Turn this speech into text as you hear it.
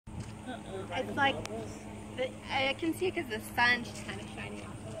It's like, I can see it because the sun's just kind of shining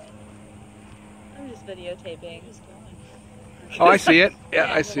off of it. I'm just videotaping. Oh, I see it.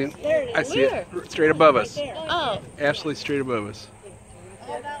 Yeah, I see it. There it is. I see it. Straight above us. Right there. Oh. Absolutely straight above us.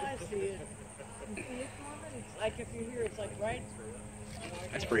 Oh, now I see it. Like if you're here, it's like right.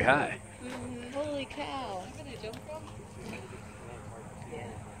 That's pretty high. Holy cow.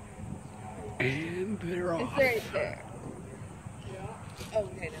 And they're off. It's right there.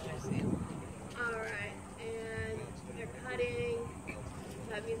 Okay, now I see it. Alright, and they're cutting.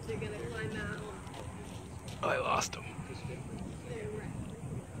 That means they're going to climb out. Oh, I lost them. They're right.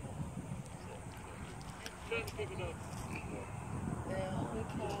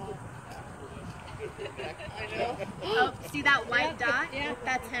 I know. Oh, see that white dot? Yeah.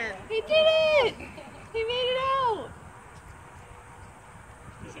 That's him. He did it! He made it out!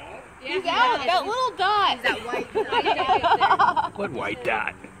 He's out! That little dot! He's that white dot. What white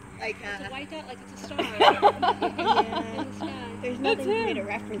dot? Like It's a white dot like it's a star. yeah. In the sky. There's nothing for me to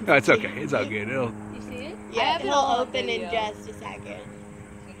reference. No, it's okay. It's all good. It'll. You see it? Yeah, have it it'll all on open in video. just a second.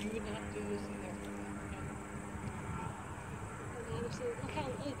 You would not do this in there. And honestly, look how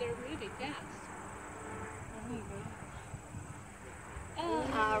they're moving fast.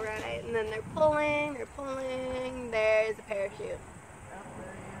 Alright, and then they're pulling, there's a parachute.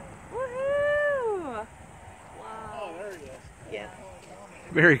 Woohoo! Oh, there he is. Yeah.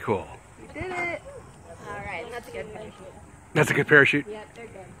 Very cool. We did it! Alright, that's a good parachute. That's a good parachute. Yep, they're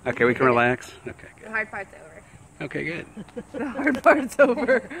good. Okay, we can relax. Okay, The good. hard part's over. Okay, good. The hard part's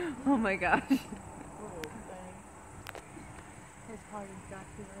over. Oh my gosh. His heart is got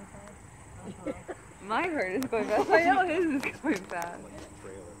to very fast. My heart is going fast. I know his is going fast.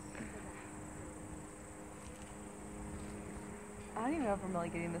 I don't even know if I'm really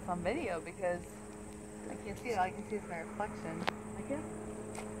getting this on video because I can't see it. All I can see is my reflection. I guess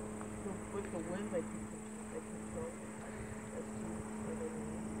with the wind they control.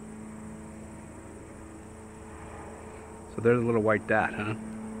 So there's a little white dot, huh?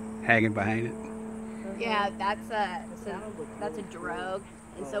 Hanging behind it. Yeah, that's a drogue.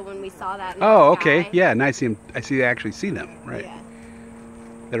 And so when we saw that in the Oh, sky, okay. Yeah, and I see them. I actually see them. Right. Yeah.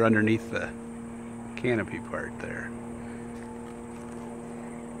 They're underneath the canopy part there.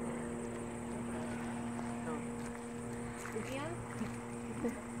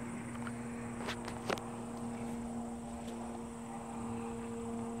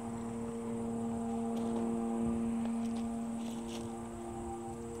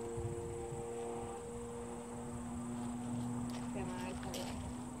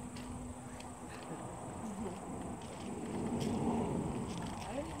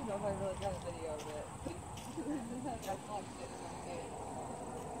 I don't even know if I really got a video of it. I watched it and I did.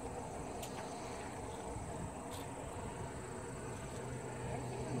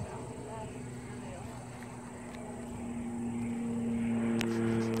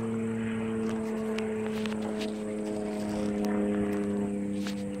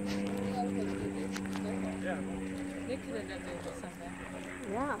 Nick could end up doing this someday.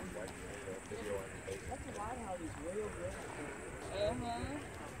 Yeah. That's a lot how these whales react. Uh-huh.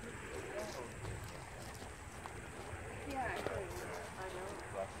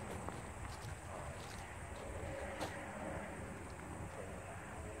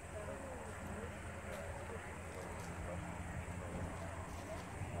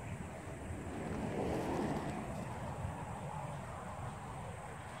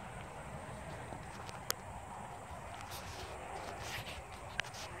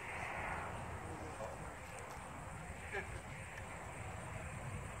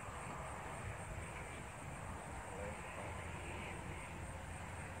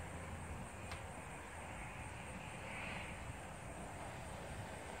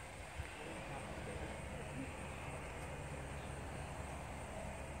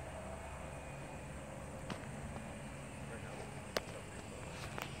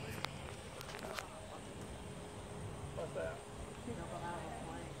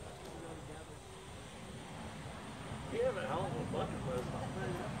 You have a hell of a bucket list.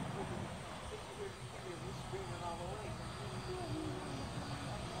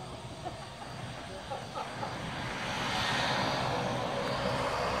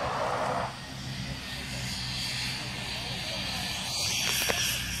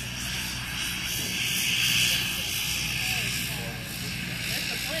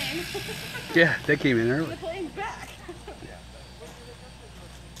 Yeah, they came in early. The plane's back.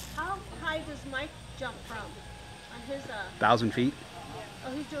 How high does Mike jump from? On his 1,000 feet.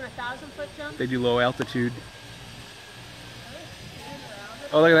 oh, he's doing a 1,000-foot jump? They do low altitude.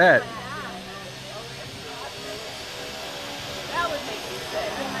 Oh, look at that.